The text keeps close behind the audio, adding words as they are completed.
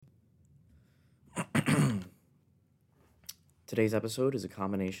Today's episode is a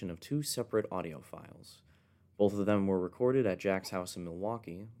combination of two separate audio files. Both of them were recorded at Jack's house in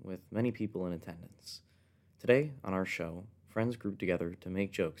Milwaukee, with many people in attendance. Today, on our show, friends group together to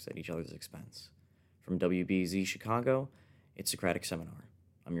make jokes at each other's expense. From WBZ Chicago, it's Socratic Seminar.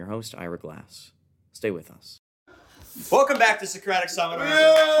 I'm your host, Ira Glass. Stay with us. Welcome back to Socratic Seminar.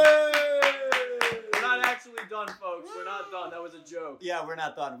 Yay! We're not actually done, folks. We're not done. That was a joke. Yeah, we're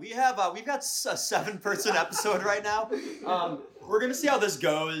not done. We've got a 7-person episode right now. We're gonna see how this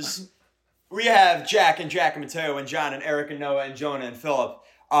goes. We have Jack and Mateo and John and Arik and Noah and Jonah and Phillip.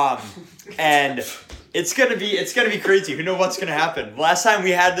 And it's gonna be crazy. You know what's gonna happen. Last time we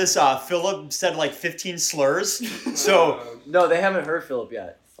had this, Phillip said like 15 slurs. So No, they haven't heard Phillip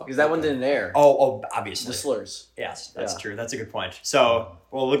yet. Because that one didn't air. Oh, obviously. The slurs. Yes, that's true. That's a good point. So,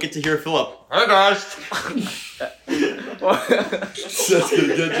 we'll get to hear Phillip. Hi guys. That's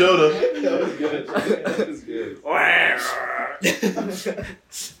good. Good, Jonah. That was good.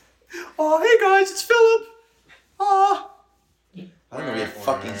 Oh, hey guys, it's Phillip. I don't know, we have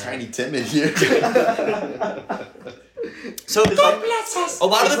fucking tiny Tim in here. So there's like a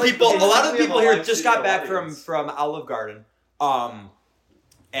lot of the people here just got back from Olive Garden.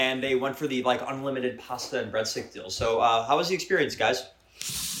 And they went for the like unlimited pasta and breadstick deal. So how was the experience, guys?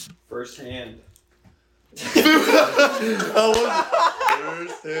 First hand. How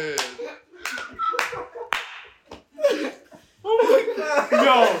was it? Oh my god.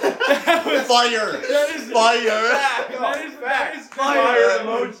 No. That was Fire. That is Fire. That is Fire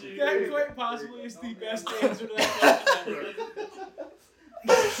emoji. That quite possibly is the best answer to that question ever.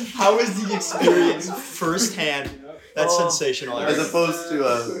 How was the experience firsthand? That's sensational. As Arik. opposed to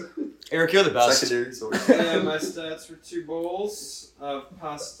Arik, you're the best. secondary source. Yeah, my stats were 2 bowls of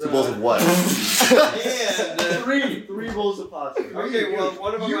pasta. 2 bowls of what? And Three bowls of pasta. okay, well,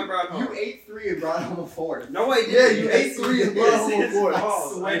 one of them I brought home. You ate 3 and brought home a 4th. No, I didn't. Yeah, you ate 3 and brought home a 4th.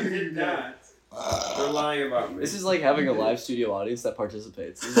 Oh, I did not. They're lying about me. This is like having a live studio audience that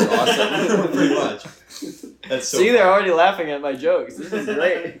participates. This is awesome. Pretty much. That's so See, funny. they're already laughing at my jokes. This is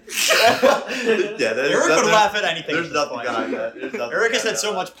great. Yeah, Arik would laugh at anything. There's nothing behind that. Arik has had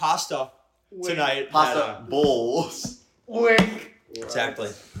so much pasta tonight. Pasta bowls. Wink. Exactly.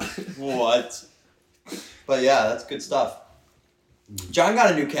 What? But yeah, that's good stuff. John got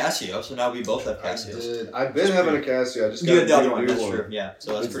a new Casio, so now we both have Casios. I've been having a Casio. I just got You had the a other new one, that's one. true. Yeah,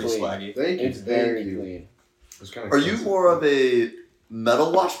 so that's It's pretty clean. swaggy. Thank you. It's very thank you. clean. It's kind Are you more of a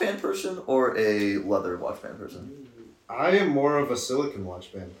metal watch band person or a leather watch band person? I am more of a silicone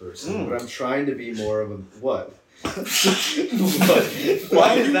watch band person, but I'm trying to be more of a what? Why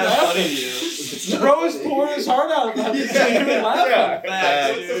is that funny to you? Bro is pouring his heart out about this. Can't even laugh at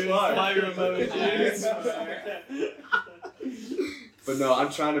Facts. dude. Fire emojis. But no, I'm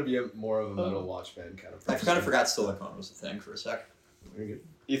trying to be more of a metal watch band kind of person. I kind of forgot silicone was a thing for a sec. You're good.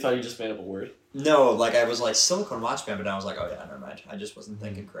 You thought you just made up a word? No, like I was like silicone watch band, but then I was like, oh yeah, never mind. I just wasn't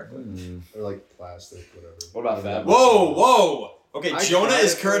thinking correctly. Or like plastic, whatever. What about that? Whoa! Okay, I Jonah tried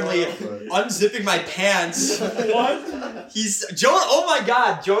is it for a currently while, unzipping my pants. What? Jonah. Oh my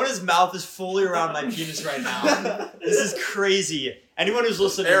God, Jonah's mouth is fully around my penis right now. This is crazy. Anyone who's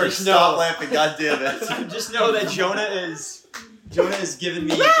listening, Eric, just stop know, laughing, god damn it. just know that Jonah is giving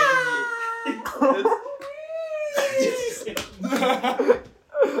me.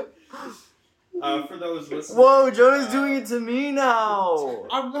 For those listening. Whoa, Jonah's doing it to me now.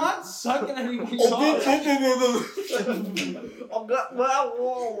 I'm not sucking anything Here,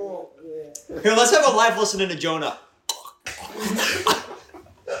 let's have a live listening to Jonah.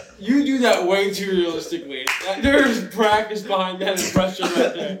 You do that way too realistically. There's practice behind that impression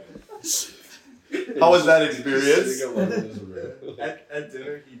right there. How was that experience? At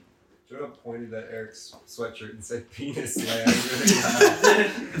dinner, Jonah pointed at Eric's sweatshirt and said penis land.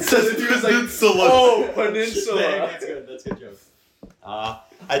 It says if he was like, Peninsula. That's good. That's a good joke.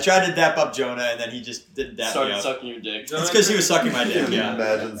 I tried to dap up Jonah, and then he just didn't dap me Started up. sucking your dick. It's because he was sucking my dick. Can you Yeah.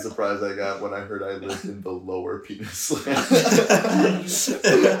 imagine the surprise I got when I heard I lived in the lower penis land?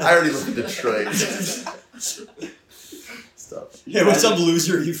 I already lived in Detroit. Stop. Hey, what's up,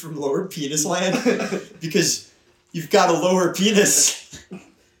 loser? Are you from Lower Penis Land? Because you've got a lower penis,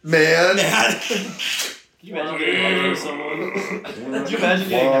 Man. man. Can you imagine getting hugged from someone? Could you imagine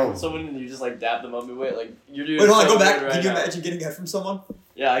getting hugged from someone and you just like dap them up and wait, like you're doing? Wait, hold on, go something back. right Can you now. imagine getting that from someone?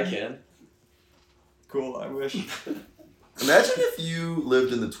 Yeah, I can. Cool, I wish. Imagine if you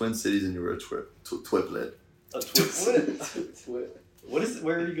lived in the Twin Cities and you were a twiplet. A twit. What is?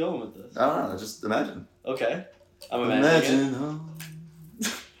 Where are you going with this? I don't know, just imagine. Okay, I'm imagining it. Imagine, huh?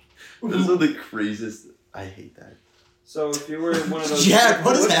 Those are the craziest. I hate that. So if you were one of those. Jack,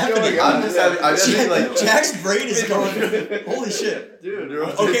 what is happening? I'm just having, Jack's brain is going. Holy shit. Dude.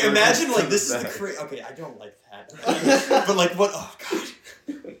 Okay, imagine like this is the Okay, I don't like that. But like what? Oh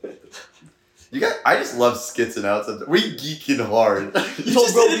god. I just love skits and outs. We geeking hard. You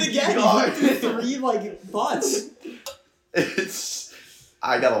just did it again. You went through 3 like thoughts.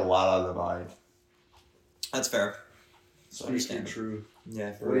 I got a lot on the mind. That's fair. So Speaking understand. true.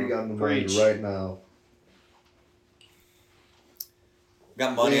 Yeah, for What do you real. got in the Preach. mind right now?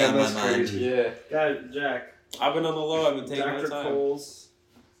 Got money Yeah, on my that's mind. crazy. Yeah. Jack. I've been on the low. I've been taking my Dr. time. Coles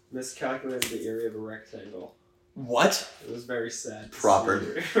miscalculated the area of a rectangle. What? It was very sad. to Proper.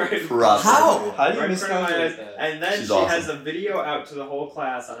 see. Right. Proper. How? How do you Right in front of my miscalculate eyes. that? And then She's she awesome. has a video out to the whole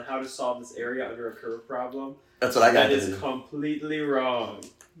class on how to solve this area under a curve problem. That's what I got That to is do. completely wrong.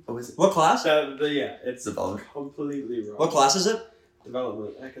 What is it? What class? It's Development. completely wrong. What class is it?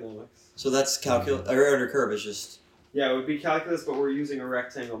 Development economics. So that's calculus or under curve is just. Yeah, it would be calculus, but we're using a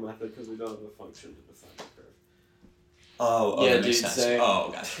rectangle method because we don't have a function to define the curve. Oh, Yeah, that makes dude, sense. same. Oh,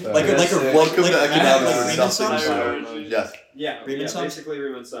 gosh. Yeah. Like a Welcome to economics or Riemann something. sums? So, yes. Yeah, Riemann sums? basically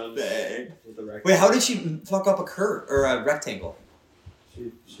Riemann sums Bang. with the rectangle. Wait, how did she fuck up a curve or a rectangle?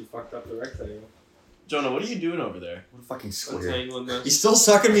 She fucked up the rectangle. Jonah, what are you doing over there? What a fucking What's square. angling this? He's still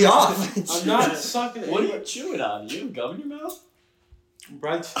sucking me off. I'm not sucking. What are you chewing on? You have gum in your mouth?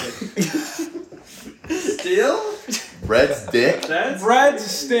 Breadstick. Still? Bread's dick. That's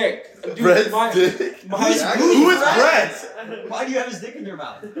Breadstick. Dude, Bread's my- dick. my- Who is Brett? Why do you have his dick in your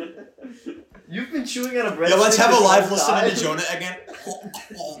mouth? You've been chewing on a bread. Yeah, let's have a live listening to Jonah again.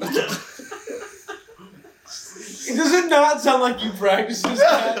 Does it not sound like you practice this,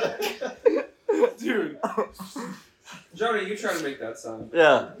 Dad? Dude. Jonah, you try to make that sound.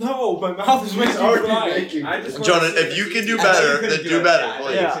 Yeah. No, my mouth is making me cry. I just wanna Jonah, see if you can do I bet you better, couldn't then do do it. better, Yeah, I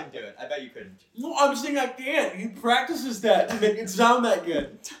please. bet you couldn't do it. I bet you couldn't. No, I'm saying I can't. He practices that to make it sound that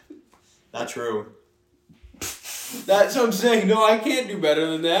good. Not true. That's what I'm saying. No, I can't do better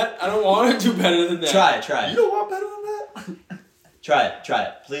than that. I don't want to do better than that. Try it. You don't want better than that? Try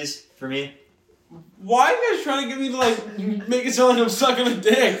it. Please, for me. Why are you guys trying to get me to like make it sound like I'm sucking a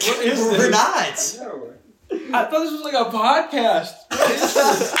dick? What is We're this? not. No. I thought this was like a podcast. What is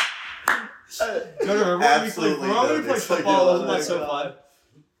this? Jonah, remember Absolutely when we no, played it's like football? you're Wasn't that like, so fun?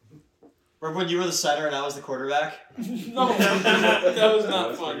 Remember when you were the center and I was the quarterback? No, that was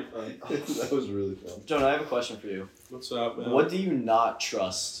not fun. That was really fun. Jonah, I have a question for you. What's up, man? What do you not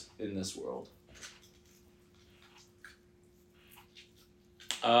trust in this world?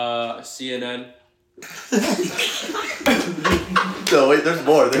 CNN. No, wait, there's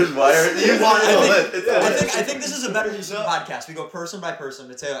more. There's why are you want I it? It's a list. think this is a better use of the podcast. We go person by person.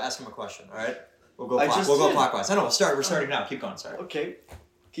 Mateo, ask him a question. All right? We'll go. I just We'll go did. clockwise. I know. We're starting now. Keep going. Sorry. Okay.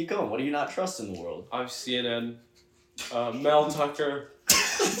 Keep going. What do you not trust in the world? I'm CNN. Mel Tucker.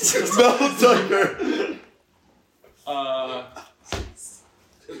 Mel Tucker.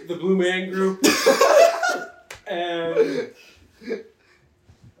 The Blue Man Group.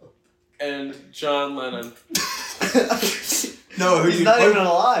 and John Lennon. No, who He's do you? not what- even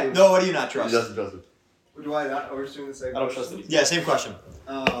alive. No, what do you not He trust? doesn't trust him. Do I not? We're just doing the same. I don't trust it. Yeah, same question.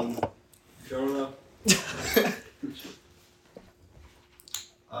 Jonah.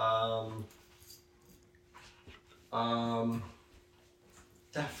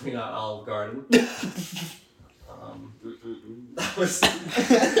 Definitely not Olive Garden. That was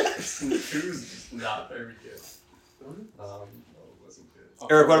who's not very good. No, it wasn't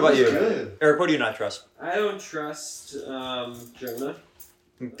good. Eric, what about you? Good. Eric, what do you not trust? I don't trust Jonah.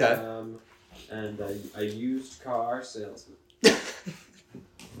 Okay. And a used car salesman.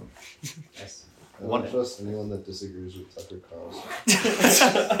 Yes. I don't trust anyone that disagrees with Tucker Carlson.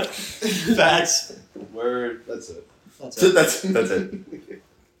 Facts. Word. That's it. That's it. That's it.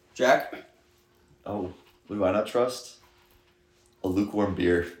 Jack? Oh, what do I not trust? A lukewarm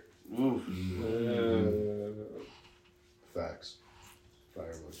beer. Ooh. Facts.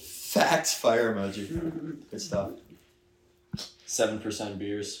 Fire emoji. Facts. Fire emoji. Good stuff. 7%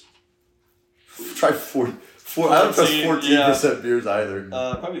 beers. Try 4. I don't trust 14% beers either.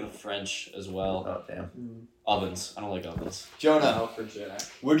 Probably the French as well. Oh damn. Ovens. I don't like ovens. Jonah, For Jack.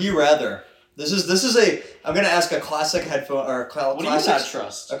 would you rather? This is a. I'm gonna ask a classic headphone or What do you not classic.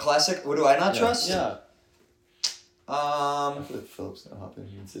 trust? A classic. What do I not trust? Yeah. I feel like Phillip's gonna hop in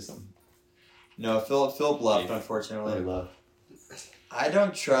here and say something. No, Phillip left, Maybe. unfortunately. Really love. I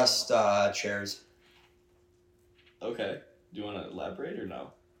don't trust chairs. Okay. Do you want to elaborate or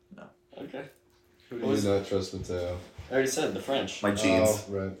no? No. Okay. Who do you not trust, Mateo? I already said the French. My jeans. Oh,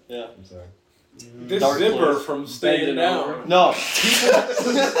 right. Yeah. I'm sorry. This Dark zipper clothes. from staying Bending down. over. No.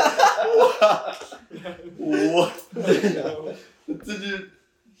 What? Did you?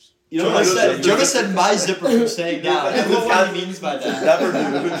 You know what I said? Jonah said my zipper from staying down. I don't know what he means by that. Never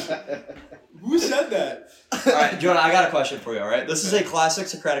knew. Who said that? All right, Jonah, I got a question for you. All right, this is a classic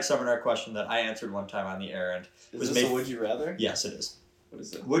Socratic seminar question that I answered one time on the air, and Is this a would you rather? yes, it is. What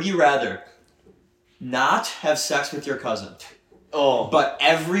is it? Would you rather not have sex with your cousin, Oh. but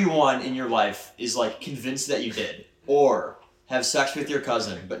everyone in your life is like convinced that you did, or have sex with your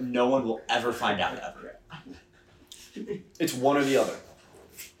cousin, but no one will ever find out ever? It's one or the other.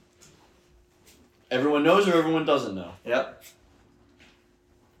 Everyone knows or everyone doesn't know. Yep.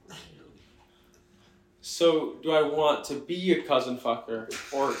 So, do I want to be a cousin fucker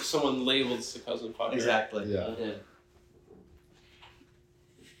or someone labeled as a cousin fucker? Exactly. Yeah.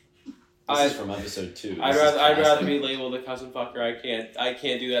 This is from episode 2. I'd rather be labeled a cousin fucker. I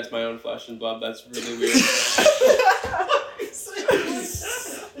can't do that to my own flesh and blood. That's really weird.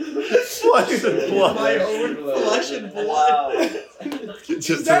 Flesh and blood. My own flesh and blood.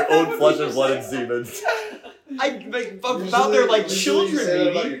 Just their own flesh and blood and semen. I like about their like children, Say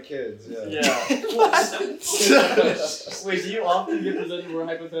that about maybe. your kids. Yeah. Yeah. Wait, do you often get presented more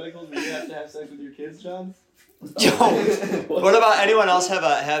hypotheticals where you have to have sex with your kids, John? Yo, what about anyone else have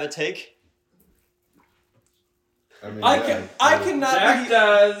a take? I mean, I cannot Jack be.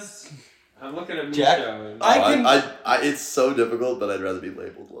 does. I'm looking at Jack? Misha. I can. It's so difficult, but I'd rather be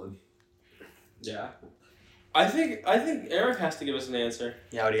labeled one. Yeah. I think Arik has to give us an answer.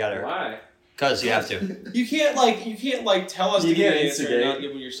 Yeah, what do you got, Eric? Why? Because you have to. You can't tell us You to give can't an answer and instigate. not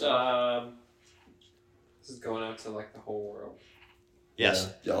give one yourself. This is going out to like the whole world.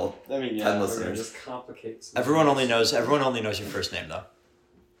 Yes. Yeah, y'all. I mean, 10 yeah. listeners. Just complicates. Everyone only knows your first name though.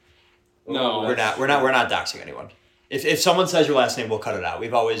 No. We're not doxing anyone. If someone says your last name, we'll cut it out.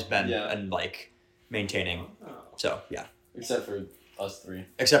 We've always been and like maintaining. Oh. So yeah. Except for us three.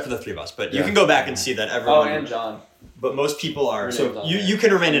 Except for the three of us, but you Yeah. can go back and see that Oh, everyone. and John. But most people are. Your So name's on you, there. you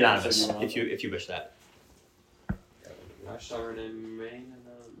can remain Yeah, anonymous so you want- if you wish that. I shall remain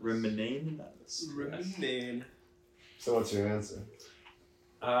anonymous. Remain anonymous. Remain. So what's your answer?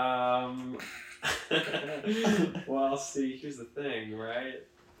 Well, see, here's the thing, right?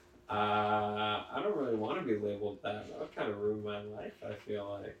 I don't really want to be labeled that. That would kind of ruin my life, I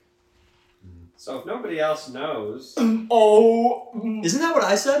feel like. So if nobody else knows, Oh. Isn't that what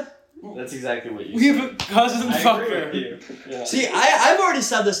I said? That's exactly what you We said. have a cousin I agree fucker. with you. Yeah. See, I've already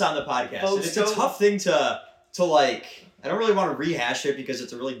said this on the podcast. Oh, and it's a so- tough thing to like. I don't really want to rehash it because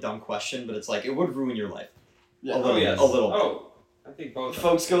it's a really dumb question, but it's like it would ruin your life. Yeah. A little Oh, yes. bit. A little. Oh, I think both.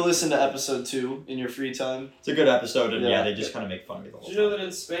 Folks, go listen to episode 2 in your free time. It's a good episode, and yeah, Yeah. they just kind of make fun of me the whole Did you know time. that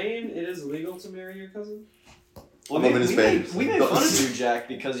in Spain it is legal to marry your cousin? I'm living in Spain. We made fun of you, Jack,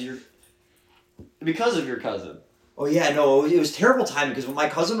 because of your cousin. Oh yeah, no, it was terrible timing because my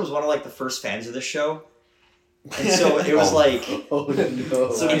cousin was one of like the first fans of this show, and so it was like. Oh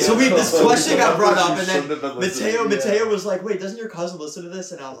no. So- And so this question got brought up, and then Mateo. Mateo was like, "Wait, doesn't your cousin listen to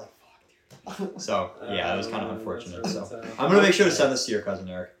this?" And I was like, "Fuck, dude." So yeah, it was kind of unfortunate. That's So really tough. I'm gonna make sure to send this to your cousin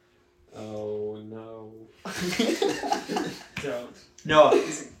Eric. Oh no. Don't. No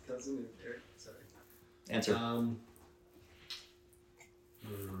He's a cousin of Eric. Sorry. answer.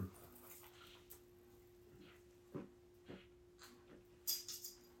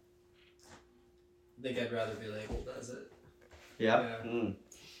 I think I'd rather be labeled as it. Yeah. Mm.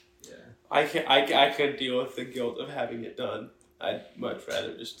 Yeah. I could deal with the guilt of having it done. I'd much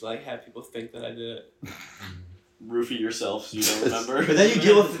rather just like have people think that I did it. Roofie yourself so you don't remember. But then you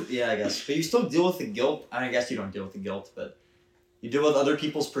deal with I guess. But you still deal with the guilt. I guess you don't deal with the guilt, but you deal with other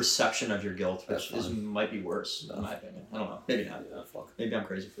people's perception of your guilt, which That's might be worse in my opinion. I don't know. Maybe not. Maybe I'm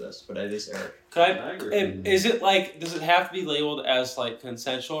crazy for this, but it is Eric. Could I I? agree. Is it like? Does it have to be labeled as like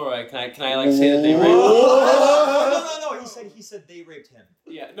consensual, or like, can I like say that they raped? No. He said they raped him.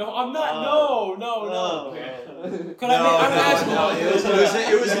 Yeah. No, I'm not. No. Could No, I? I'm asking. no, it was a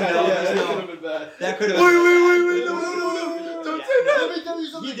no. Yeah, no. That could have been. Wait, no. Don't say that. Let me tell you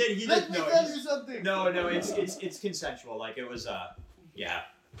something. He did. Let me No, tell you something. No, it's consensual. Like it was. Yeah.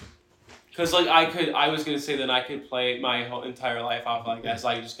 Because like I was gonna say that I could play my whole entire life off like as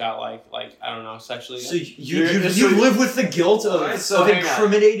I just got like I don't know sexually. So you live with the guilt Alright, of so hang on.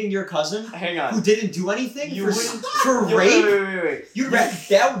 incriminating your cousin Hang on. who didn't do anything You for wouldn't- for Yo, rape. Wait. You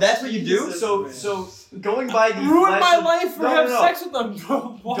that's what you do. So going by the ruined flesh my and- life for No, having no. sex with them,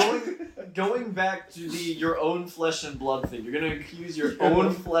 bro. What? Going back to your own flesh and blood thing, you're gonna accuse your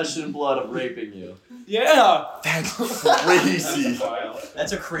own flesh and blood of raping you. Yeah. That's Crazy. Wild.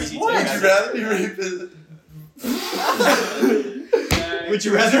 that's a crazy Would take. you rather be raped? Would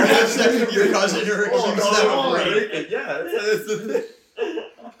you rather have sex with your cousin or accuse them of rape? Yeah, that's the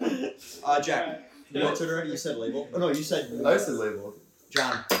thing. Jack, you answered already? You said label? Oh, no, you said... I said label.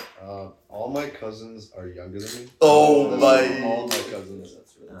 John. All my cousins are younger than me. Oh That's my. All my cousins.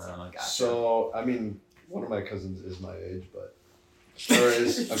 Gotcha. So, I mean, one of my cousins is my age, but... Or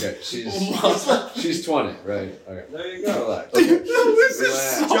is... Okay, she's 20, right? Okay. There you go. Relax. No, this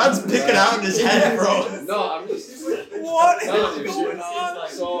is John's picking out in his head, bro. No, I'm just... What telling is you. going on?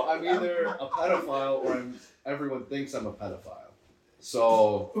 So, I'm either a pedophile or everyone thinks I'm a pedophile.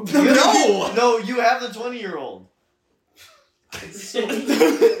 So... No! No, you have the 20-year-old.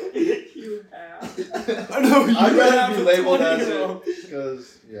 You have. I'd rather be labeled as it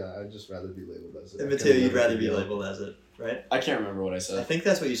because I'd just rather be labeled as it. Mateo, you'd rather be labeled as it, right? I can't remember what I I said. think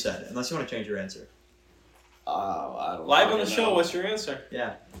that's what you said, unless you want to change your answer. I don't Live on the fucking show, know. what's your answer?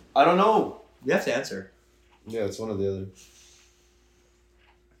 Yeah. I don't know. You have to answer. Yeah, it's one or the other.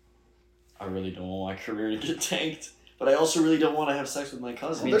 I really don't want my career to get tanked, but I also really don't want to have sex with my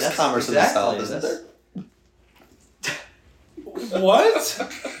cousin. mean, There's that's commerce in the exactly- South, isn't there? What?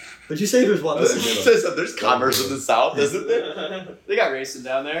 Would you say there's one? There's commerce in the South, isn't there? They got racing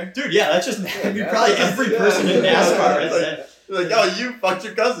down there. Dude, yeah, that's just probably every person in NASCAR is that. They're like, oh, you fucked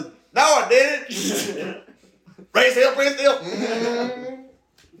your cousin. No, I didn't. Race Hill, Race Hill.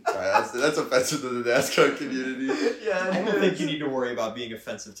 Alright, that's offensive to the NASCAR community. I don't think you need to worry about being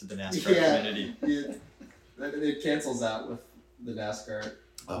offensive to the NASCAR community. It cancels out with the NASCAR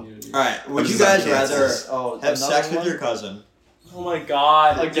community. Alright, would I'm you just guys not rather have sex with your cousin? Oh my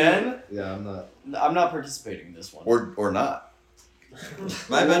god. Again? Yeah, I'm not. I'm not participating in this one. Or not.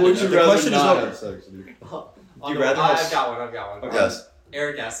 My bad. Would you The rather question is not what? Have sex with you. You rather have I've got one. Okay. Yes.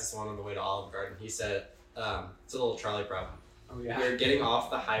 Eric asked this one on the way to Olive Garden. He said, it's a little trolley problem. Oh yeah. You're getting off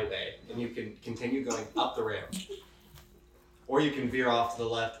the highway and you can continue going up the ramp. Or you can veer off to the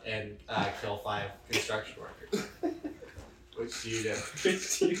left and kill 5 construction workers. Which do you do?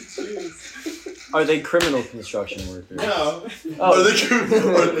 Which do you choose? Are they criminal construction workers? No. Are they true?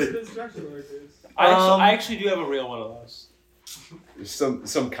 Construction workers. I actually do have a real one of those.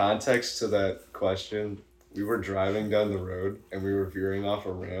 Some context to that question. We were driving down the road and we were veering off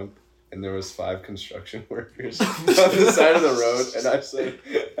a ramp and there was 5 construction workers on the side of the road and I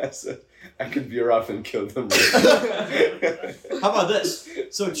said I could veer off and kill them. How about this?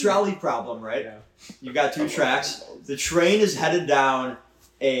 So trolley problem, right? Yeah. You got 2 tracks. The train is headed down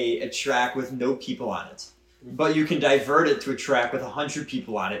a track with no people on it. But you can divert it to a track with 100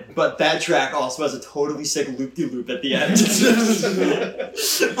 people on it. But that track also has a totally sick loop-de-loop at the end.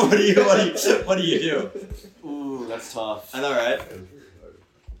 What do you do? Ooh, that's tough. I know, right?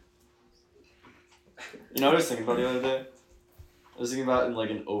 You know what I was thinking about the other day? I was thinking about in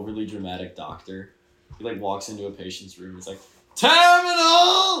like an overly dramatic doctor. He like walks into a patient's room. It's like,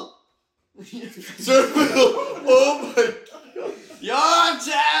 terminal! Oh my god. Your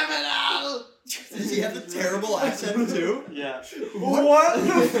terminal! Does he have a terrible accent too? Yeah. What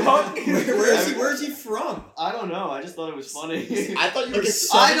the fuck? Where is he from? I don't know. I just thought it was funny. I thought you were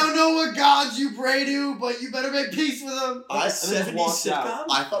I don't know what gods you pray to, but you better make peace with them. A And then 70s walks out. sitcom?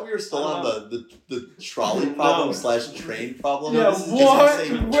 I thought we were still I on don't the trolley problem / train problem. Yeah, This is what? just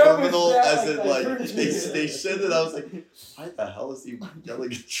saying Where was terminal that, as in like, like diversion? a station, and I was like, why the hell is he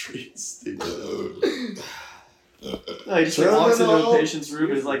yelling at train station? No, he just like, walks into a Terminal. patient's room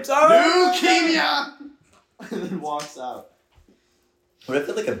and is like, Terminal. leukemia! And then walks out. But I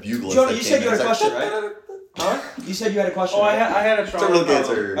feel like a bugle. Jonah, you said you had a question, right? Huh? You said you had a question. Oh, right? I had a trolley Terminal problem.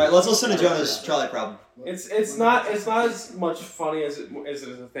 cancer. Alright, let's listen to Jonah's trolley problem. It's not as much funny as it is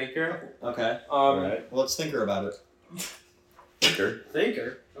a thinker. Okay. Right. Well, let's thinker about it. Thinker.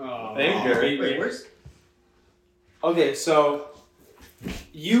 Thinker. Oh. Thinker. Wait, where's? Okay, so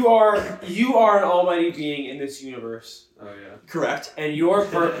you are an almighty being in this universe, Oh yeah. Correct. and your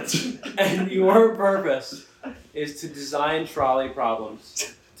purpose is to design trolley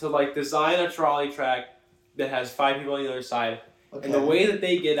problems, to like design a trolley track that has 5 people on the other side, Okay. and the way that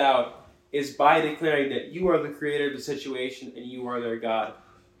they get out is by declaring that you are the creator of the situation and you are their god.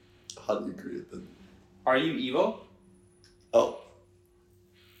 How do you create them? Are you evil? Oh.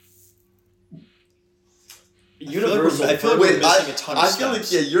 Universal. I feel like we're Wait, missing a ton of I feel like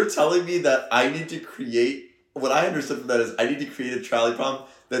steps. you're telling me that I need to create. What I understood from that is I need to create a trolley problem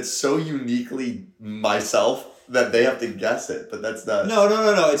that's so uniquely myself that they have to guess it, but that's not. No.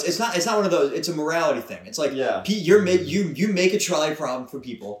 It's not one of those. It's a morality thing. It's like Yeah. you make a trolley problem for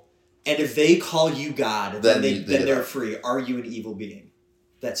people, and if they call you God, Then then they get they're out. free. Are you an evil being?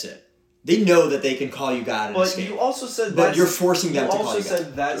 That's it. They know that they can call you God and But escape. you also said But that's, you're forcing them you to call also you God.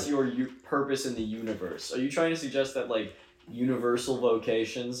 said that's your purpose in the universe. Are you trying to suggest that like universal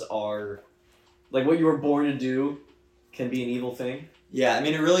vocations are, like, what you were born to do can be an evil thing? Yeah, I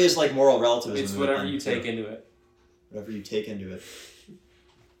mean, it really is like moral relativism. It's whatever you take into it. Whatever you take into it.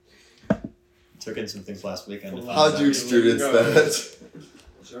 Took in some things last weekend. How'd you experience that?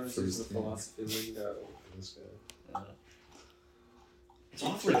 Jonah sees the philosophy lingo. It's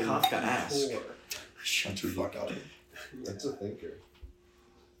awfully Kafka-esque. Shut your fuck up. That's a thinker.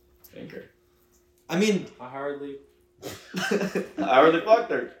 Thinker. I mean, I hardly. I already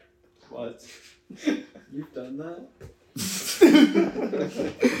fucked her. What? You've done that?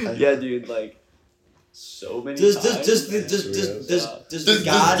 Yeah, dude, like, so many does times. the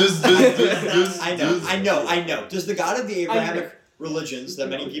God? I know. Does the God of the Abrahamic religions that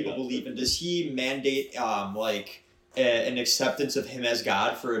many people believe in, does he mandate an acceptance of him as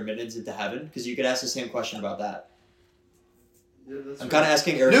God for admittance into heaven? Because you could ask the same question about that. Yeah, I'm kind of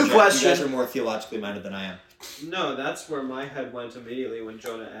asking Eric. New and Jack. question. You guys are more theologically minded than I am. No, that's where my head went immediately when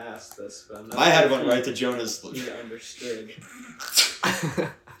Jonah asked this. But I'm not My head sure went if right to Jonah's. he understood.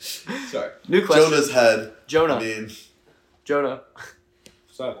 Sorry. New question. Jonah's head. Jonah. I mean, Jonah.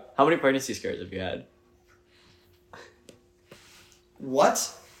 What's up? How many pregnancy scares have you had?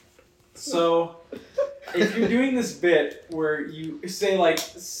 What? So, if you're doing this bit where you say like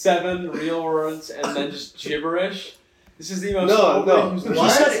 7 real words and then just gibberish, this is the most open-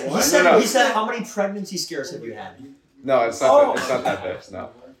 He said, how many pregnancy scares have you had? No, it's not. It's not that big.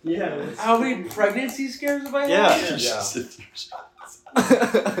 No. Yeah. How many pregnancy scares have I Yeah. had?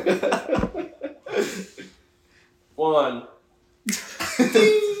 One.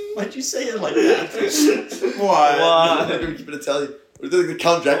 Why'd you say it like that? why? I'm gonna keep it Italian. We're doing the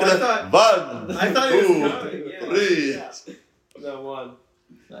Count Dracula. One. I thought he was two, coming, yeah. 3. No, one.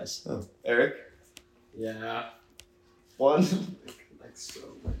 Nice. Eric? Yeah. One. Like so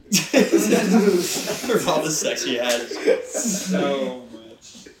For all the sex you had. so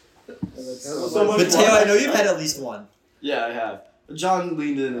much. So much But Teo, I know you've had at least one. Yeah, I have. John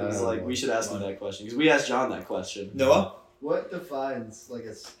leaned in and was like, we should ask him that question. Because we asked John that question. Noah? What defines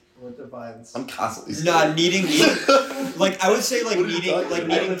what defines? I'm constantly Not needing like I would say like What are you needing talking like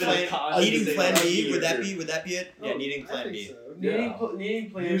about? needing plan B. Here. Would that be it? Yeah, needing plan B.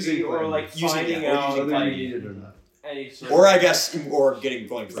 Needing plan Using B or plan like B. Using finding plan B. out Using plan like B. Need it or not? any sort Or I guess or going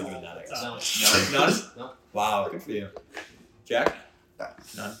further than that, I guess. No. None? No. Wow, good for you. Jack?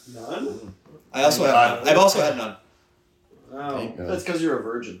 None? I also have none. I've also had none. Oh. That's because you're a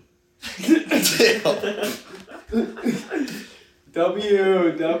virgin.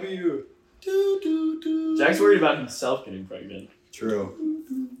 W. Jack's worried about himself getting pregnant. True.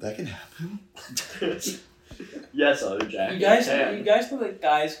 That can happen. Yes, other Jack. You guys can. know that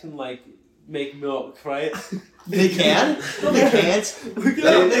guys can like make milk, right? They can? No, they can't. Look it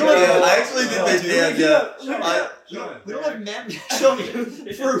I up. I actually think they can, yeah. We don't have show me.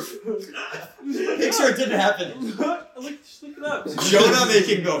 Proof. Picture it didn't happen. Just look it up. Jonah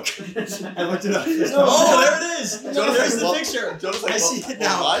making milk. I looked it up. Oh, there it is. There's the picture. Jonah's I see it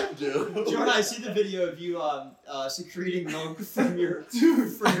now. I do. Jonah, I see the video of you secreting milk from your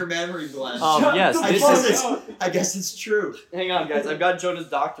mammary gland. Yes, I guess it's true. Hang on, guys. I've got Jonah's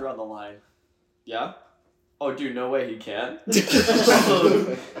doctor on the line. Yeah? Oh, dude, no way he can. Yo,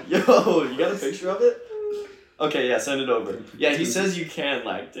 you got a picture of it? Okay, yeah, send it over. Yeah, he says you can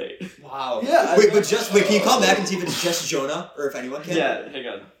lactate. Wow. Yeah, Wait, can you call back and see if it's just Jonah or if anyone can? Yeah, hang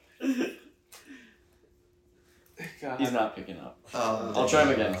on. God. He's not picking up. Oh, I'll try him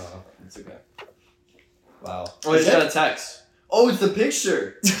again. It's okay. wow. Oh, he's got a text. Oh, it's the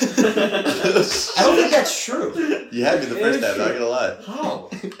picture. I don't think that's true. You had me the first time, not gonna lie. How?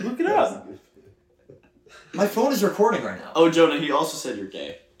 Look it up. My phone is recording right now. Oh, Jonah, he also said you're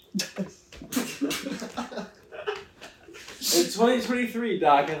gay. In 2023,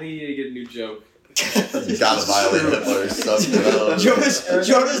 Doc, I think you need to get a new joke. You gotta violate Hitler or something.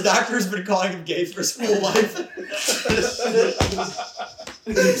 Jonah's doctor's been calling him gay for his whole life.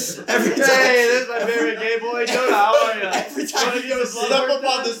 Every time. Hey, this is my favorite gay boy, Jonah. How are you? Every time he goes Step up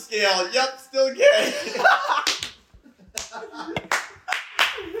on the scale. Yep, still gay.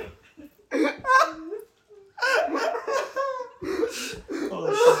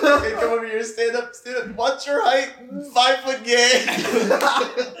 Okay, come over here. Stand up. What's your height? 5 foot gay.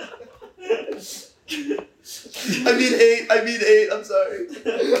 I mean 8. I'm sorry.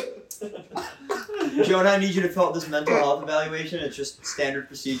 Jonah, I need you to fill out this mental health evaluation. It's just standard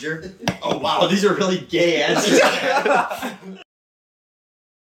procedure. Oh wow, these are really gay answers.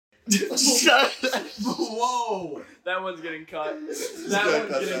 Whoa! That one's getting cut. Cut That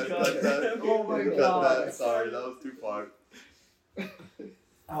one's getting cut cut. that. Oh my Cut god. that. Sorry, that was too far.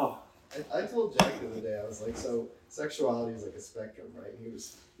 Oh. I told Jack the other day, I was like, so sexuality is like a spectrum, right?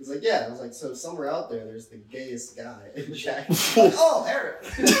 He's like, yeah. I was like, so somewhere out there's the gayest guy. And Jack was like, oh, Eric.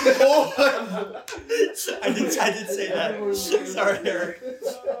 I did say that. Sorry, Eric.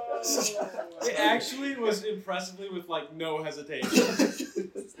 It actually was impressively with like no hesitation.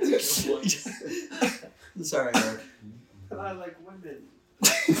 Sorry, Eric. I like women.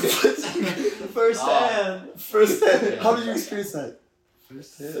 First hand. First hand. How did you experience that?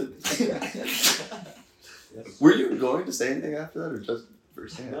 First hand. Were you going to say anything after that, or just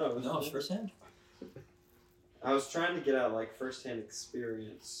first hand? No, No, it's firsthand. I was trying to get out like first-hand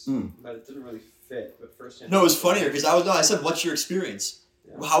experience, but it didn't really fit. But first-hand. No, it was funnier because I said, "What's your experience?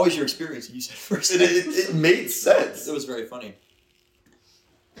 Yeah. How was your experience?" And you said first. It made sense. It was very funny.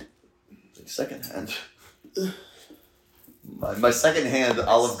 Like second hand. My second hand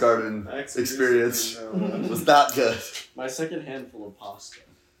Olive Garden experience was not good. My second handful of pasta.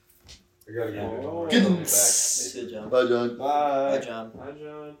 I gotta go. Oh. Good Back. job. Bye, John. Bye, Bye. John. Hi,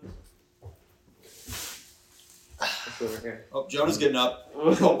 John. Oh, Jonah's getting up.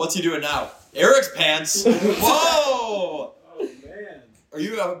 Oh, what's he doing now? Eric's pants. Whoa! Oh man. Are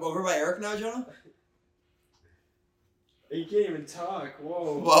you over by Eric now, Jonah? You can't even talk.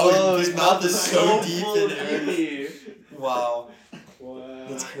 Whoa. Whoa, his mouth is so so deep full in of Eric. pee. Wow, Wow.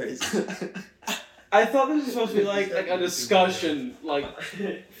 that's crazy. I thought this was supposed to be like a discussion, like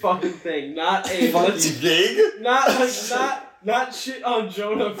fucking thing, not a Fucking gig? not shit on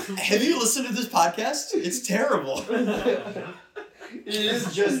Jonah. Have you listened to this podcast? It's terrible. It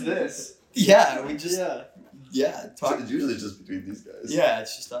is just this. Yeah, we just talk. It's usually just between these guys. Yeah,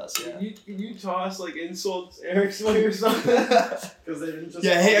 it's just us. Yeah. Can you toss like insults Eric's way or something? Because they didn't just.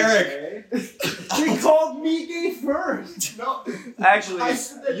 Yeah, hey, call me Eric. gay. They called me gay first. No. Actually, I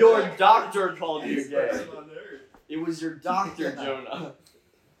said that your Jack- doctor called you gay. Person on Earth. It was your doctor, Yeah. Jonah.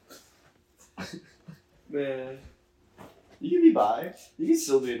 Man. You can be bi. You can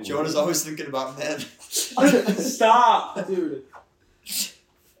still be in Jonah's always thinking about men. Stop, dude.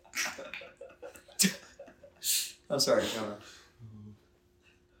 I'm sorry, Jonah.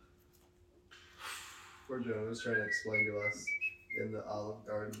 Poor Jonah was trying to explain to us in the Olive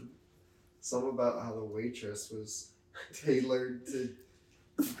Garden something about how the waitress was tailored to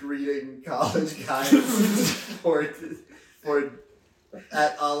greeting college guys for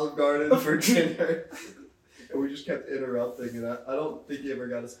at Olive Garden for dinner. And we just kept interrupting, and I don't think he ever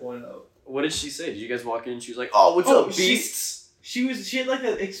got his point out. What did she say? Did you guys walk in and she was like, "Oh, what's Oh, up, she- beasts?" She had like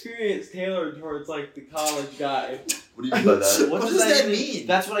an experience tailored towards like the college guy. What do you mean by that? What does that mean?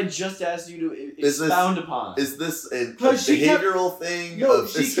 That's what I just asked you to Is this- expound upon. Is this a Because she kept- behavioral thing? No, a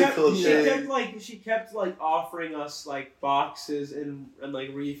physical she thing? kept offering us like boxes and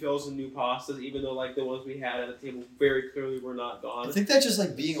like refills and new pastas, even though like the ones we had at the table very clearly were not I gone. think that's just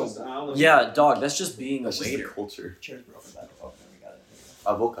like being Just a olive. Yeah, dog. That's just being That's a just the waiter. culture. Cheers, bro. For that. Oh, no, we got it.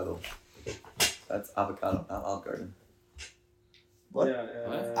 Avocado. That's avocado, not Olive Garden. What?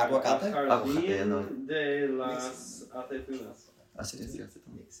 Yeah, Aguacate? Jardín de las Aceitunas. I said yes.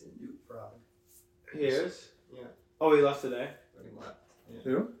 Makes it New Prague. Here's. Yeah. Oh, he left today. But he left.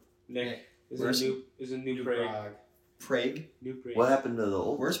 Who? Nick is Where's a new New Prague. Prague. Prague. New Prague. What happened to the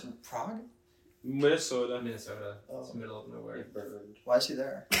old? Where's Prague? Minnesota. Minnesota. It's Oh. the middle of nowhere. It burned. Why is he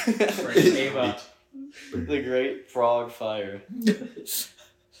there? Ava. The Great Frog Fire.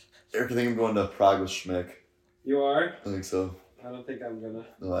 Eric, I think I'm going to Prague with Schmick. You are? I think so. I don't think I'm gonna.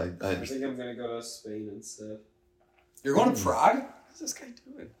 No, I I think understand. I'm gonna go to Spain instead. You're going to Prague? What's this guy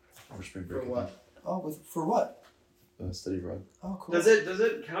doing? For spring For break. what? Oh, for what? Study abroad. Oh, cool. Does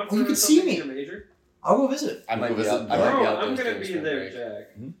it count Oh, for you can see something me. in your major? I'll go visit. I might be visit out. I Bro, might be out I'm those gonna during be spring there, break.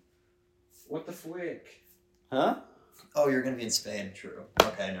 Jack. Hmm? What the fwick? Huh? Oh, you're gonna be in Spain. True.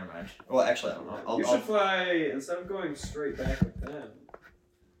 Okay, never mind. Well, actually, I don't know. You should fly instead of going straight back with them.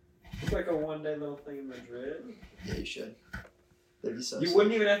 It's like a one-day little thing in Madrid. Yeah, you should. That'd be so. You sick.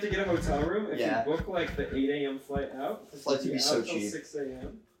 wouldn't even have to get a hotel room if Yeah. you book like the 8 a.m. flight out. The flights would be so out till cheap. 6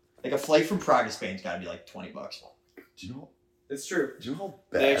 a.m. Like a flight from Prague to Spain's gotta be like $20. Do you know? It's true. Do you know how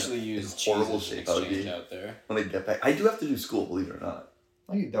bad They actually use and horrible cheeses in shape I would exchange be out there. when I get back? I do have to do school, believe it or not.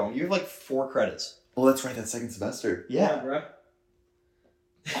 No, you don't. You have like 4 credits. Oh, that's right. That second semester. Yeah. bro.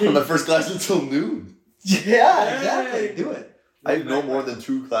 My first class until noon. Yeah, exactly. Do it. I have no more than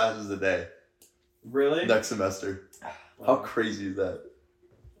 2 classes a day Really? next semester. How crazy is that?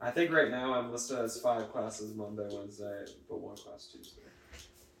 I think right now I'm listed as 5 classes Monday, Wednesday, but 1 class Tuesday.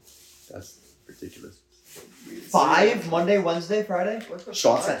 That's ridiculous. 5 Monday, Wednesday, Friday. What the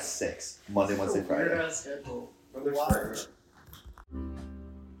Sean's fuck? at 6 Monday, Wednesday, Weird Friday. ass schedule. But they're Why? fair.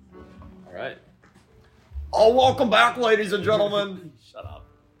 All right. Oh, welcome back, ladies and gentlemen. Shut up.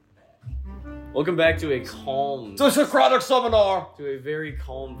 Welcome back to a calm, The Socratic Seminar! to a very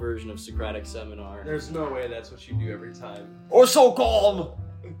calm version of Socratic Seminar. There's no way that's what you do every time. Or so calm!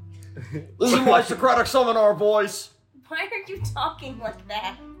 This is my Socratic Seminar, boys! Why are you talking like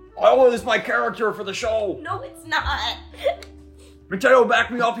that? Oh, this is my character for the show! No, it's not. Mateo, back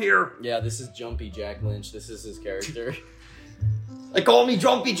me up here! Yeah, this is Jumpy Jack Lynch. This is his character. They call me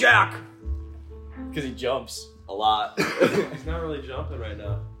Jumpy Jack! Because he jumps a lot. He's not really jumping right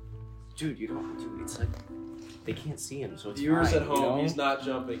now. Dude, you don't. Dude, it's like they can't see him, so it's Viewers fine, at home, you know? he's not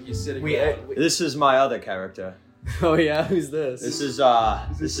jumping. He's sitting We- down. This is my other character. Oh yeah, who's this? This is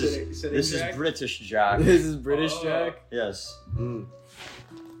Sitting Jack? British Jack. This is British Oh. Jack. Yes, Mm.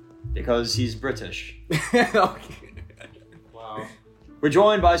 because he's British. Okay. Wow. We're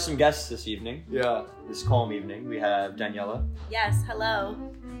joined by some guests this evening. Yeah. This calm evening. We have Daniella, Yes, hello.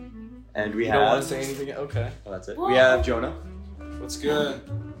 and we You don't want have. to say anything? Okay. Oh, that's it. Whoa. We have Jonah. What's good?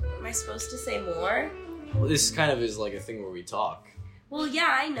 Am I supposed to say more? Well, this kind of is like a thing where we talk. Well, yeah,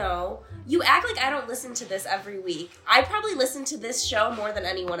 I know. You act like I don't listen to this every week. I probably listen to this show more than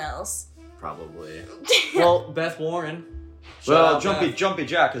anyone else. Probably. Well, Beth Warren. Shout Well, out Jumpy Beth. Jumpy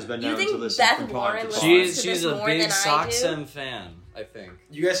Jack has been You known think to listen Beth from time Warren to listens time. to She's this a more big than I do? Soxem fan, I think.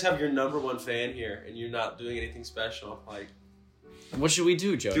 You guys have your number one fan here, and you're not doing anything special. Like, What should we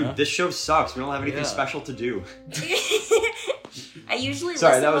do, Jonah? Dude, this show sucks. We don't have anything Yeah. special to do. I usually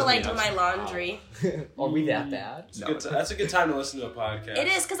Sorry, listen that was while I me. do my laundry. Are we that bad? it's good that's a good time to listen to a podcast. It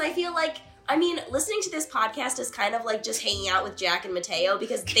is, because I feel like, I mean, listening to this podcast is kind of like just hanging out with Jack and Mateo,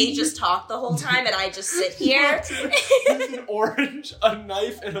 because they just talk the whole time and I just sit here. An orange, a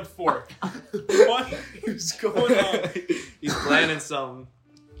knife, and a fork. What is going on? He's planning something.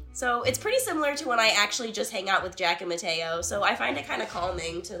 So it's pretty similar to when I actually just hang out with Jack and Mateo. So I find it kind of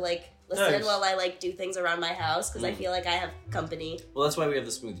calming to like listen Nice. while I like do things around my house, because I feel like I have company. Well, that's why we have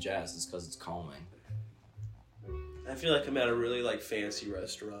the smooth jazz. It's because it's calming, I feel like I'm at a really like fancy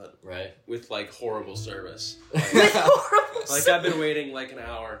restaurant right? with like horrible service. With horrible Like I've been waiting like an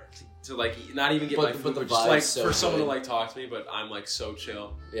hour to like not even get But- my but food, the but just vibe's like so for someone to good. like talk to me. But I'm like so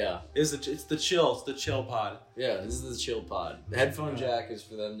chill. Yeah. It's the chill pod. Yeah, this is the chill pod. The headphone jack is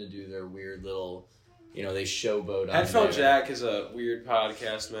for them to do their weird little, you know, they showboat on Headphone there. Jack is a weird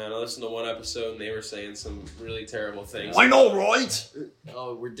podcast, man. I listened to one episode and they were saying some really terrible things. I know, right?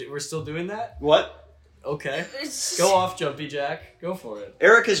 Oh, we're still doing that? What? Okay. Go off, Jumpy Jack. Go for it.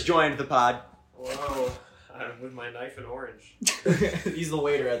 Eric has joined the pod. Whoa. With my knife and orange. He's the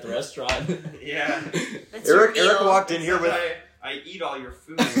waiter at the restaurant. Yeah. That's your Eric meal. walked in here with. I eat all your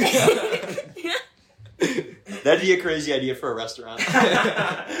food. That'd be a crazy idea for a restaurant.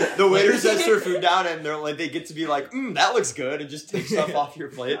 The waiter sets their food down and they're like, they get to be like, that looks good, and just take stuff off your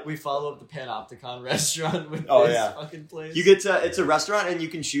plate. We follow up the Panopticon restaurant with Oh, this yeah. fucking place. You get to, it's a restaurant and you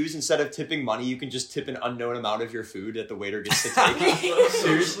can choose, instead of tipping money, you can just tip an unknown amount of your food that the waiter gets to take.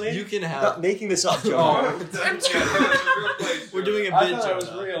 Seriously? You can Not have. making this up, Joe. We're doing a I bid, thought that was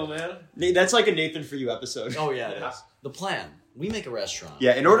Jonah. real, man. That's like a Nathan For You episode. Oh yeah, it is. The plan. We make a restaurant.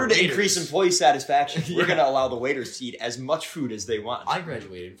 Yeah, in order to Waiters. increase employee satisfaction, we're Yeah. going to allow the waiters to eat as much food as they want. I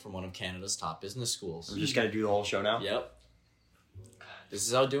graduated from one of Canada's top business schools. We're just going to do the whole show now. Yep. This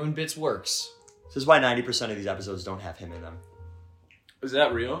is how doing bits works. This is why 90% of these episodes don't have him in them. Is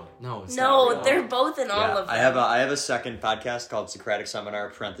that real? No, it's No, not real. they're both in all of them. I have a second podcast called Socratic Seminar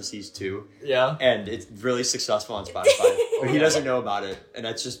 (2), Yeah. and it's really successful on Spotify. But he doesn't know about it, and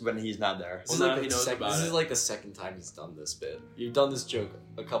that's just when he's not there. This, is Well, like now he the knows sec- about this it. is like the second time he's done this bit. You've done this joke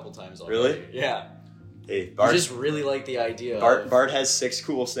a couple times already. Really? Yeah. Hey, You Bart. just really like the idea. Bart has 6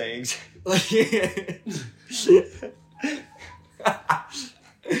 cool sayings.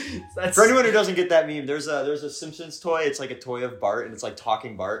 That's For anyone who doesn't get that meme, there's a Simpsons toy. It's like a toy of Bart, and it's like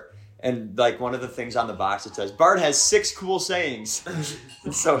talking Bart. And like one of the things on the box, it says Bart has 6 cool sayings.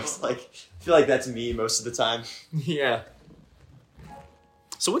 And so it's like, I feel like that's me most of the time. Yeah.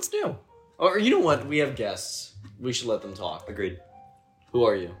 So what's new? Or you know what? We have guests. We should let them talk. Agreed. Who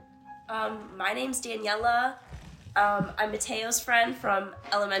are you? My name's Daniella. I'm Mateo's friend from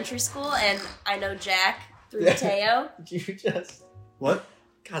elementary school, and I know Jack through Mateo. You just. What?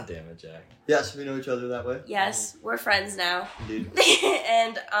 God damn it, Jack. Yes, we know each other that way. Yes, we're friends now. Indeed.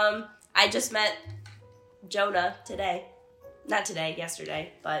 And I just met Jonah today. Not today,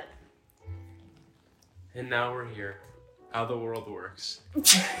 yesterday, but And now we're here. How the world works.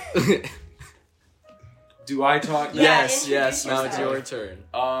 Do I talk now? Yeah, yes. introduce Now it's yourself. your turn.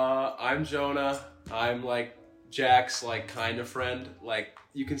 I'm Jonah. I'm like Jack's like kind of friend. Like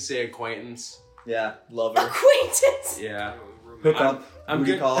you can say acquaintance. Yeah. Lover. acquaintance. Yeah. Hook up. I'm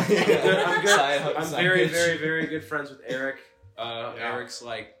Booty good. call. I'm good. I'm good. Side hook, I'm side very, bitch. very, very good friends with Eric. Eric's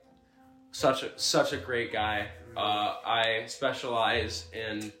like such a great guy. I specialize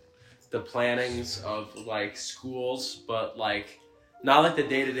in the plannings of like schools, but like not like the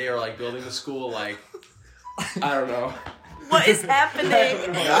day-to-day or like building the school, like I don't know. What is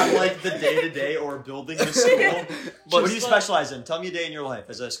happening? Not like the day-to-day or building the school. What do you specialize in? Tell me a day in your life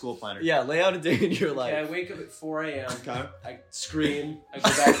as a school planner. Yeah, lay out a day in your life. Okay, I wake up at 4 a.m. Okay. I scream. I go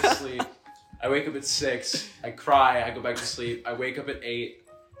back to sleep. I wake up at 6. I cry. I go back to sleep. I wake up at 8.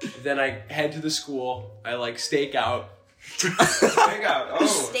 Then I head to the school. I like stake out. Stake out. Oh.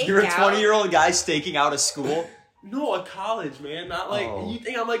 Stake You're a out? 20-year-old guy staking out a school? No, a college, man. Not like Oh. you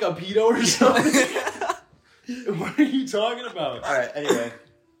think I'm like a pedo or something. What are you talking about? All right, anyway.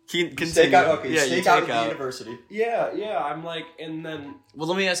 Continue. Stake out, okay, Yeah, stake you out take at the out. university. Yeah. I'm like, and then Well,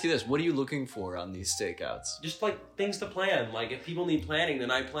 let me ask you this: what are you looking for on these stakeouts? just like things to plan. Like if people need planning,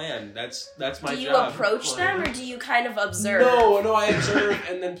 then I plan. That's my Do you job. approach them or do you kind of observe? No, I observe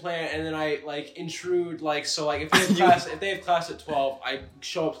and then plan, and then I like intrude. Like so, like if they have class at 12, I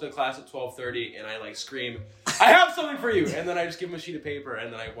show up to the class at 12:30, and I like scream, "I have something for you!" And then I just give them a sheet of paper,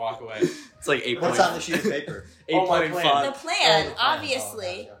 and then I walk away. It's like 8. What's on the sheet of paper? Oh, my 8.5. plan. The plan, Oh,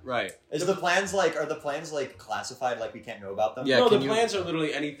 obviously. gotcha. Right. Are the plans like classified, like we can't know about them? Yeah, no, the can you- plans are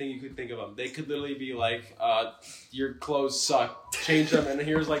literally anything you could think of them. They could literally be like, your clothes suck, change them, and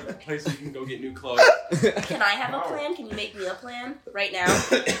here's like the place you can go get new clothes. Can I have a plan? Can you make me a plan right now?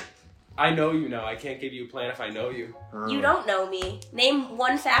 I know you now. I can't give you a plan if I know you. You don't know me. Name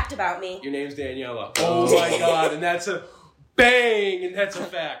one fact about me. Your name's Daniella. Oh my god, and that's a bang, and that's a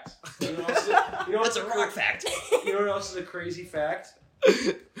fact. You know what's That's a rock fact. You know what else is a crazy fact?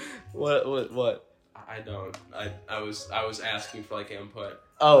 What? I don't. I was asking for like input.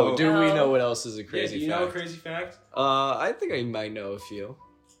 Oh, do we Oh. know what else is a Yeah, crazy do you fact? know a crazy fact? I think I might know a few.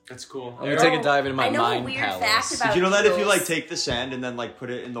 That's cool. I'm gonna take a dive into my I know mind a weird palace. fact about Did you know that if you eels. like take the sand and then like put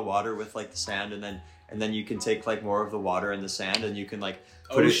it in the water with like the sand and then you can take like more of the water and the sand and you can like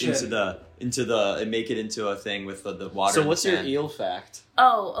put Ocean. it into the and make it into a thing with the water. So and what's the your sand. eel fact?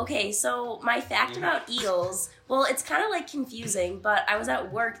 Oh, okay. So my fact about eels, well, it's kind of like confusing, but I was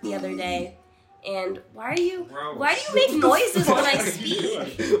at work the other day, and why do you make noises when I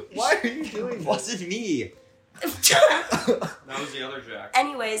speak? Why are you doing this? Wasn't me. That was the other Jack.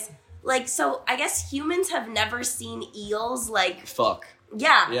 Anyways, like, so I guess humans have never seen eels, like, Fuck.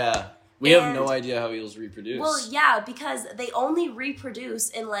 yeah. Yeah. We have And- no idea how eels reproduce. Well, yeah, because they only reproduce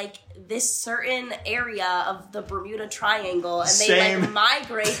in like this certain area of the Bermuda Triangle, and they Same. like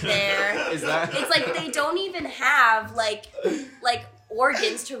migrate there. Is that? It's like they don't even have like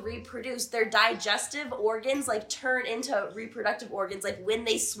organs to reproduce. Their digestive organs like turn into reproductive organs like when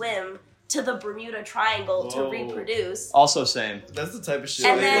they swim to the Bermuda Triangle to Whoa. reproduce. Also same. That's the type of shit.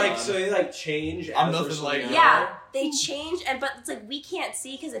 And So then- they like change. I'm as they're nothing like swimming. Yeah, they change, but it's like we can't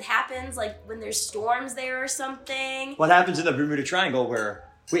see because it happens like when there's storms there or something. What happens in the Bermuda Triangle where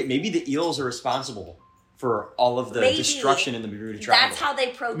maybe the eels are responsible for all of the Maybe. destruction in the Bermuda Triangle. That's how they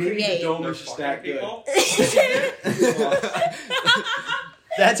Maybe the procreate. dome They're is just fucking that good. people.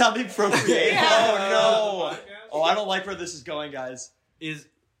 That's how they procreate. Yeah. Oh no. Oh, I don't like where this is going, guys.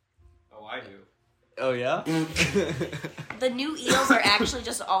 Oh, I do. Oh yeah. The new eels are actually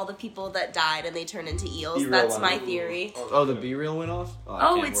just all the people that died and they turn into eels. Be real That's one. my theory. Oh, the B reel went off. I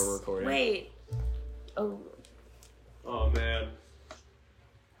Oh, can't, it's we're recording. wait. Oh, Oh man.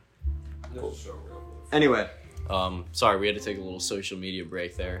 This is so real. Anyway, Sorry, we had to take a little social media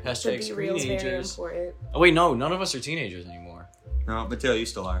break there. the Hashtag B reel's very teenagers. important. Oh wait, no, none of us are teenagers anymore. no, Mateo, you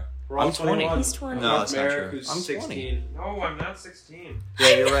still are. We're all I'm 20. 21. He's 20. No, it's not Merrick, true. who's I'm 16. No, I'm not 16. Yeah,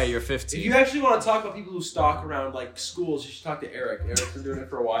 you're right. You're If 15. you actually want to talk about people who stalk around like schools, you should talk to Arik. Eric's been doing it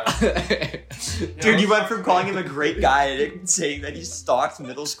for a while. Dude, you went from calling him a great guy to saying that he stalked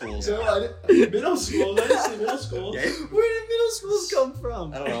middle schools. Middle school? I didn't say middle school. Yeah. Where did middle schools come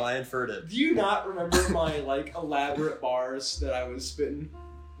from? I don't know, I inferred it. Do you not remember my like elaborate bars that I was spitting?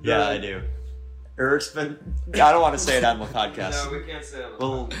 Yeah, I do. Eric's been. I don't want to say it on the podcast. No, we can't say that.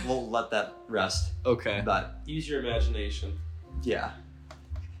 We'll let that rest. Okay. But Use your imagination. yeah,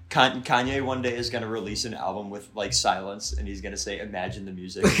 Kanye one day is gonna release an album with like silence, and he's gonna say, "Imagine the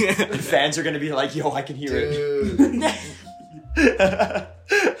music." And fans are gonna be like, "Yo, I can hear it." Dude.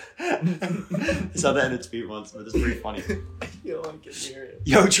 I saw that in a tweet once, but it's pretty funny. Yo, I can hear it.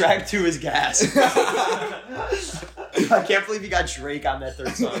 Yo, track 2 is gas. I can't believe you got Drake on that third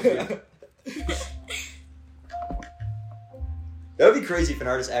song. Dude. That would be crazy if an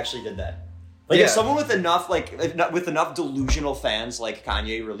artist actually did that. Like Yeah. if someone with enough with enough delusional fans like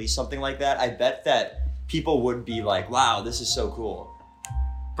Kanye released something like that, I bet that people would be like, "Wow, this is so cool."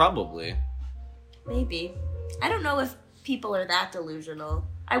 Probably. Maybe. I don't know if people are that delusional.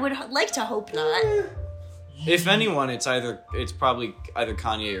 I would like to hope not. If anyone, it's probably either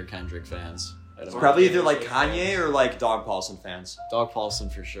Kanye or Kendrick fans. It's probably either like Kanye or like Dog Paulson fans. Dog Paulson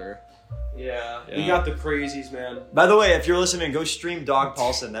for sure. Yeah. We got the crazies, man. By the way, if you're listening, go stream Dog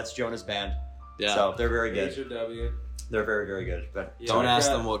Paulson. That's Jonah's band. Yeah. So they're very good. HOW. They're very, very good. But Yeah, Don't ask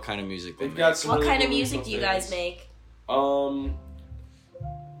got- them what kind of music they They've make. got some What really kind of cool music do you guys make?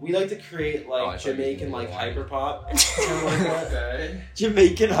 We like to create Oh, I like thought you Jamaican were like gonna lie. hyper pop. Okay.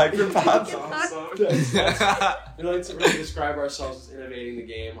 Jamaican hyperpop. We like to really describe ourselves as innovating the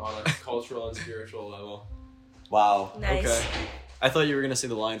game on a cultural and spiritual level. Wow. Nice. Okay. I thought you were gonna say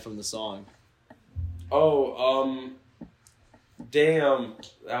the line from the song. Oh, damn.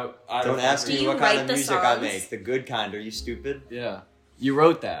 Don't ask Do me you what kind write of the music I songs? make. The good kind. Are you stupid? Yeah. You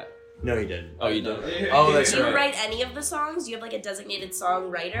wrote that. No, he didn't. Oh, you did. Yeah. Oh, that's Do you right. write any of the songs? Do you have like a designated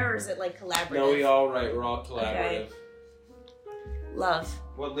songwriter, or is it like collaborative? No, we all write. We're all collaborative. Love.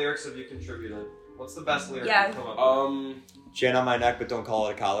 What lyrics have you contributed? What's the best lyric Yeah. you've come up with? Chain on my neck, but don't call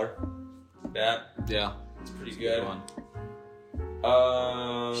it a collar. That Yeah. it's pretty Good good. one.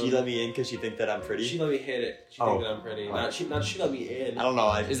 She let me in because she think that I'm pretty. She let me hit it. She Oh. think that I'm pretty. Not she let me in. I don't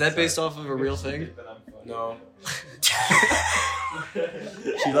know. Is that based off of a real thing? No.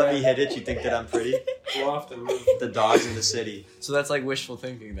 She let me hit it. She think that I'm pretty. Go off the roof. The dogs in the city. So that's like wishful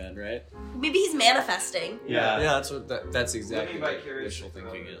thinking then, right? Maybe he's manifesting. Yeah. Yeah, that's exactly Living what vicariously wishful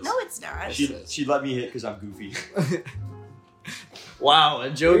thinking is. No, it's not. She let me hit because I'm goofy. Wow, a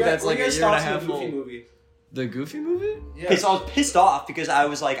joke What that's are like your a year and a thoughts on half the Goofy old. movie. The Goofy movie? Yeah. So I was pissed off because I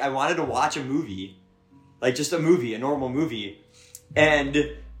was like, I wanted to watch a movie, like just a movie, a normal movie, and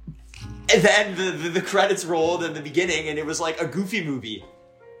then the credits rolled in the beginning, and it was like a Goofy movie,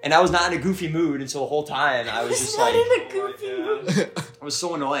 and I was not in a goofy mood, and so the whole time I was just not like, in a goofy movie. it was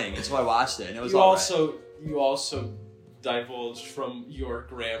so annoying, and so I watched it, and it was You all right. you also divulged from your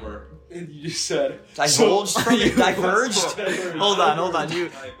grammar, and you just said Divulged from it? Diverged? Hold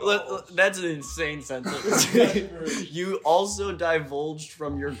on. That's an insane sentence. You also divulged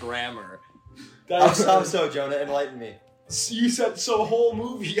from your grammar. How so, Jonah? Enlighten me. You said so the whole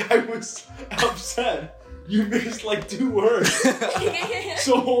movie. I was upset. You missed like 2 words. So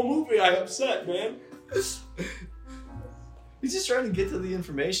the whole movie, I upset, man. He's just trying to get to the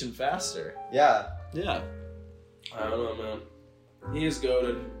information faster. Yeah. Yeah. I don't know, man. He is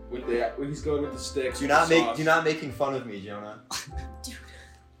goated with the. He's goated with the sticks. Do not making fun of me, Jonah.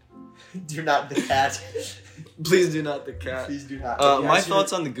 Do not the cat. Please do not the cat. Please do not. My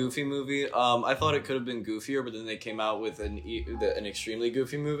thoughts on the Goofy movie. I thought it could have been goofier, but then they came out with an extremely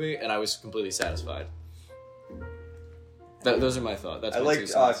goofy movie, and I was completely satisfied. Those are my thoughts. That's I my liked 2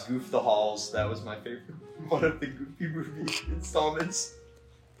 cents. Goof the Halls. That was my favorite one of the Goofy movie installments.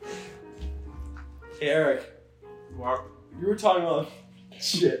 Hey, Eric. You were talking about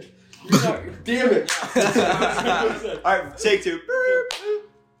shit. Damn it. Alright, take 2.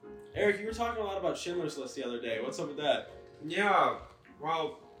 Eric, you were talking a lot about Schindler's List the other day. What's up with that? Yeah,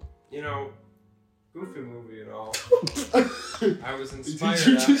 well, goofy movie and all. I was inspired. Did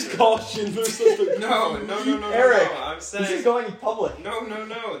you just after- call Schindler's List a No. Eric, I'm saying. This is going public. No.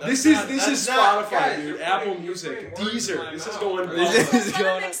 This That's is not- Spotify, guys, dude. you're Apple putting- Music, you're putting words in Deezer. my This is mouth. going This public. is Let him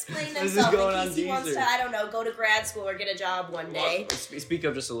going- explain this is himself going in on case he wants Deezer. to, I don't know, go to grad school or get a job one day. Speak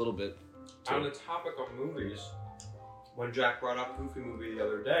up just a little bit. On the topic of movies, when Jack brought up Goofy movie the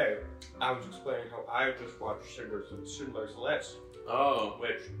other day, I was explaining how I just watched Schindler's List, Oh,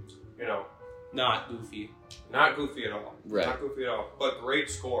 which, not Goofy. not goofy at all. Right. Not goofy at all, but great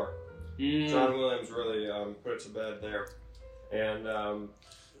score. John Williams really put it to bed there. And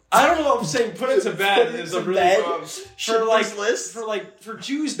I don't know if saying put it to bed is a really Schindler's List? for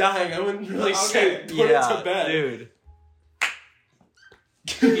Jews dying. I wouldn't really say Okay. put it to bed. dude.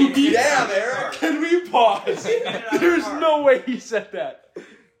 Damn, Eric. Can we pause? There's no way he said that.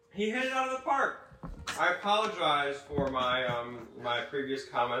 he hit it out of the park. I apologize for my my previous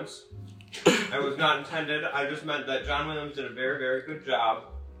comments. It was not intended. I just meant that John Williams did a very, very good job.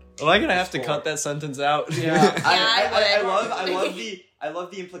 Am I gonna have to cut that sentence out? Yeah. I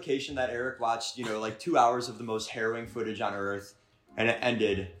love the implication that Eric watched, 2 hours of the most harrowing footage on Earth, and it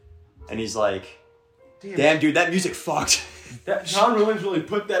ended, and he's like, "Damn, dude, that music fucked." That John Williams really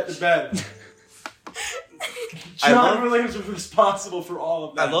put that to bed. I John love- Williams was responsible for all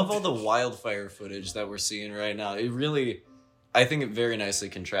of that. I love all the wildfire footage that we're seeing right now. It really, I think it very nicely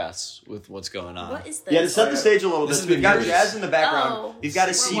contrasts with what's going on. What is this? Yeah, to set the stage a little This bit, is we've the got news. jazz in the background. Oh, We've got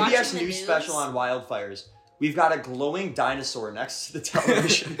a we're CBS watching the News news? special on wildfires. We've got a glowing dinosaur next to the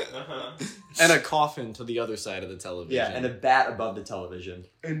television. And a coffin to the other side of the television. Yeah, and a bat above the television.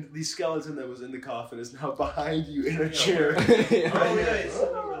 And the skeleton that was in the coffin is now behind you in a chair. Oh, yeah, it's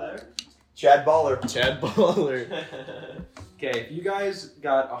sitting over Chad Baller. Chad Baller. Okay, if you guys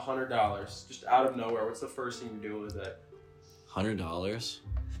got $100 just out of nowhere, what's the first thing you do with it? $100.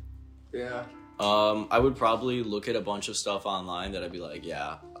 Yeah. I would probably look at a bunch of stuff online that I'd be like,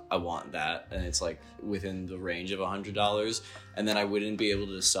 yeah, I want that, and it's like within the range of $100, and then I wouldn't be able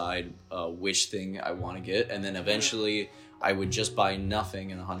to decide which thing I want to get, and then eventually I would just buy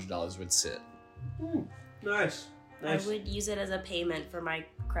nothing, and $100 would sit. Nice. I would use it as a payment for my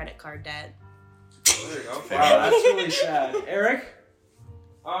credit card debt. There you go. Wow, that's really sad. Eric?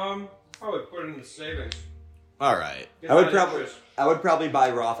 Probably put it in the savings. All right, Get I would that probably interest.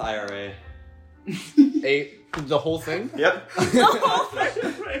 buy Roth IRA. the whole thing. Yep.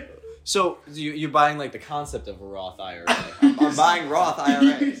 So you're buying like the concept of a Roth IRA. I'm buying Roth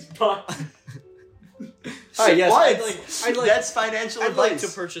IRA. Alright, yes, What? I'd like That's financial I'd like advice.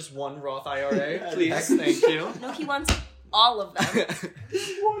 to purchase one Roth IRA, please. Thank you. No, he wants all of them.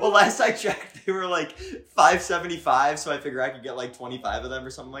 Well, last I checked, they were like $575, so I figure I could get like 25 of them or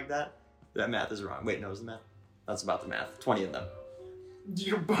something like that. That math is wrong. Wait, no, is the math? That's about the math. 20 of them.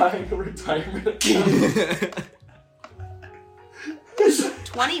 You're buying a retirement account.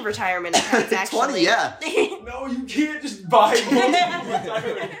 20 retirement accounts, actually. 20, yeah. No, you can't just buy multiple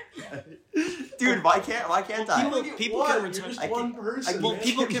retirement. Dude, why can't I? People can retire. You're just one person. Well, man.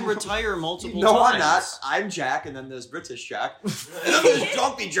 people can retire multiple No, times. I'm not. I'm Jack, and then there's British Jack. And then there's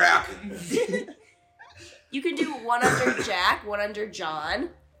Jumpy Jack. You can do one under Jack, one under John.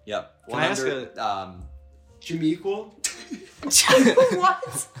 Yep. Can I ask Jamequel?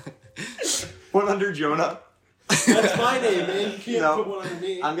 What? one under Jonah. That's my name, man. You can't No. put one under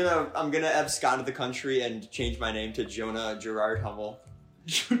me. I'm gonna abscond the country and change my name to Jonah Gerard Hummel.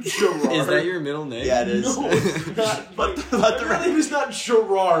 Gerard. Is that your middle name? Yeah, it is. No, it's not. Let My the real name is not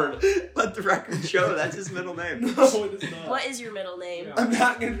Gerard. Let the record show that's his middle name. No, it is not. What is your middle name? I'm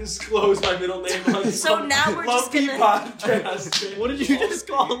not going to disclose my middle name on So some now we're just lumpy gonna- podcast. What did you just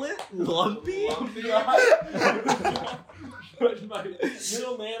call it? Lumpy? Lumpy. Put my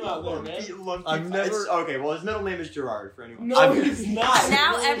middle name out there, man. I've never- Okay, well, his middle name is Gerard for anyone. No, it's not.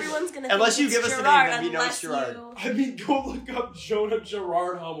 Now everyone's gonna Unless think you it's give us the Gerard, name, then we know it's unless Gerard. you- I mean, go look up Jonah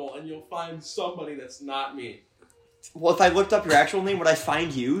Gerard Hummel, and you'll find somebody that's not me. Well, if I looked up your actual name, would I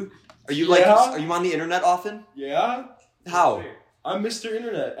find you? Are you Yeah. are you on the internet often? Yeah? How? I'm Mr.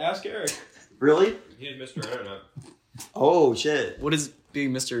 Internet. Ask Eric. Really? He's Mr. Internet. Oh shit. What does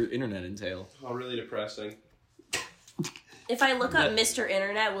being Mr. Internet entail? Oh, really depressing. If I look up Mr.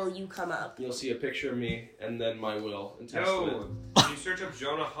 Internet, will you come up? You'll see a picture of me, and then my will and testament. No, if you search up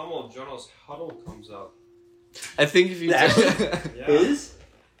Jonah Hummel, Jonah's Huddle comes up. I think if you Yeah. Is?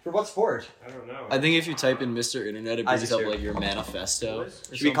 For what sport? I don't know. I think if you type in Mr. Internet, it brings Isaac's up here. like your manifesto.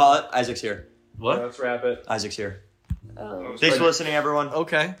 Should we call it? Isaac's here. What? Let's wrap it. Isaac's here. Oh. Thanks for listening, everyone.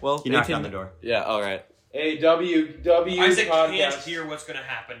 Okay, well, He they knocked can- on the door. Yeah, all right. Hey, W Isaac can't podcast. hear what's going to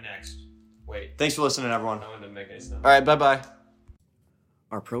happen next. Wait, Thanks for listening, everyone. that one didn't make any sense. All right, bye-bye.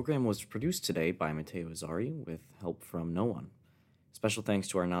 Our program was produced today by Mateo Azari with help from no one. Special thanks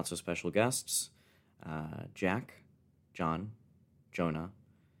to our not-so-special guests, Jack, John, Jonah,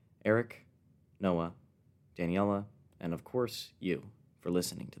 Arik, Noah, Daniella, and of course, you, for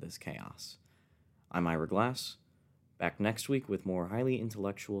listening to this chaos. I'm Ira Glass, back next week with more highly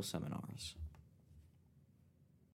intellectual seminars.